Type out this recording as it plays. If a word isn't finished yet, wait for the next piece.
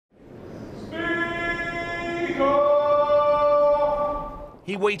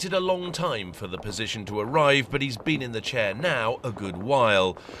He waited a long time for the position to arrive, but he's been in the chair now a good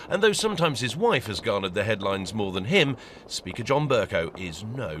while. And though sometimes his wife has garnered the headlines more than him, Speaker John Bercow is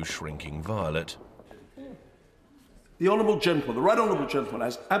no shrinking violet. The Honourable Gentleman, the Right Honourable Gentleman,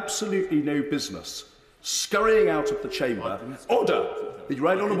 has absolutely no business scurrying out of the chamber. Order! The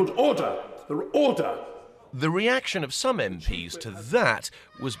Right Honourable... Order! Order! The reaction of some MPs to that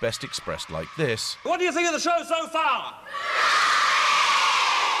was best expressed like this. What do you think of the show so far?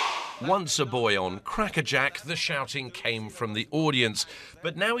 Once a boy on Crackerjack, the shouting came from the audience.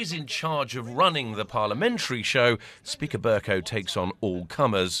 But now he's in charge of running the parliamentary show. Speaker Bercow takes on all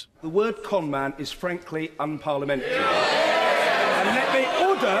comers. The word con man is frankly unparliamentary. And let me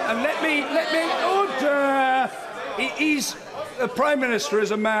order! He's a Prime Minister is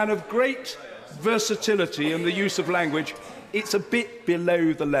a man of great versatility and the use of language. It's a bit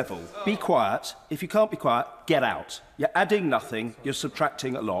below the level. Be quiet. If you can't be quiet, get out. You're adding nothing, you're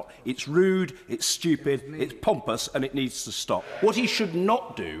subtracting a lot. It's rude, it's stupid, it's pompous, and it needs to stop. What he should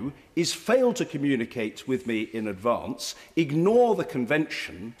not do is fail to communicate with me in advance, ignore the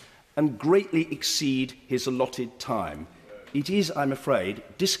convention, and greatly exceed his allotted time. It is, I'm afraid,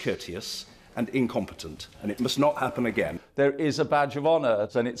 discourteous and incompetent, and it must not happen again. There is a badge of honour,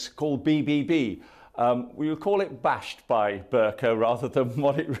 and it's called BBB. We would call it bashed by Bercow rather than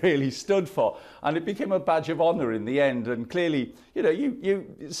what it really stood for, and it became a badge of honour in the end. And clearly, you know,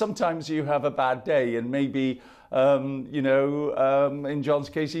 sometimes you have a bad day, and maybe in John's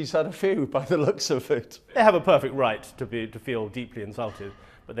case, he's had a few by the looks of it. They have a perfect right to feel deeply insulted,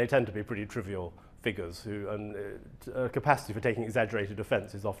 but they tend to be pretty trivial figures who, and a capacity for taking exaggerated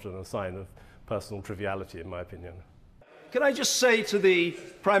offence is often a sign of personal triviality, in my opinion. Can I just say to the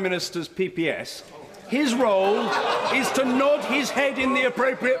Prime Minister's PPS, his role is to nod his head in the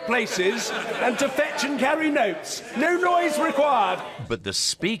appropriate places and to fetch and carry notes. No noise required. But the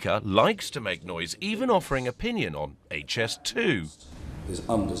Speaker likes to make noise, even offering opinion on HS2. This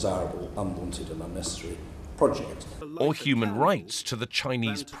undesirable, unwanted and unnecessary project. Or human rights to the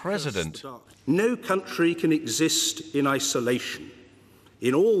Chinese president. No country can exist in isolation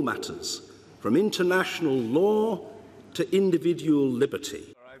in all matters, from international law to individual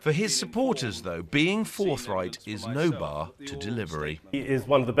liberty. For his supporters, though, being forthright is no bar to delivery. He is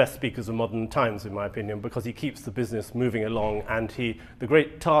one of the best speakers of modern times, in my opinion, because he keeps the business moving along, and the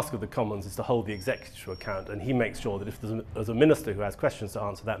great task of the Commons is to hold the executive to account, and he makes sure that if there's a minister who has questions to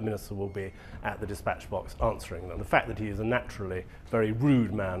answer, that minister will be at the dispatch box answering them. The fact that he is a naturally very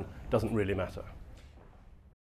rude man doesn't really matter.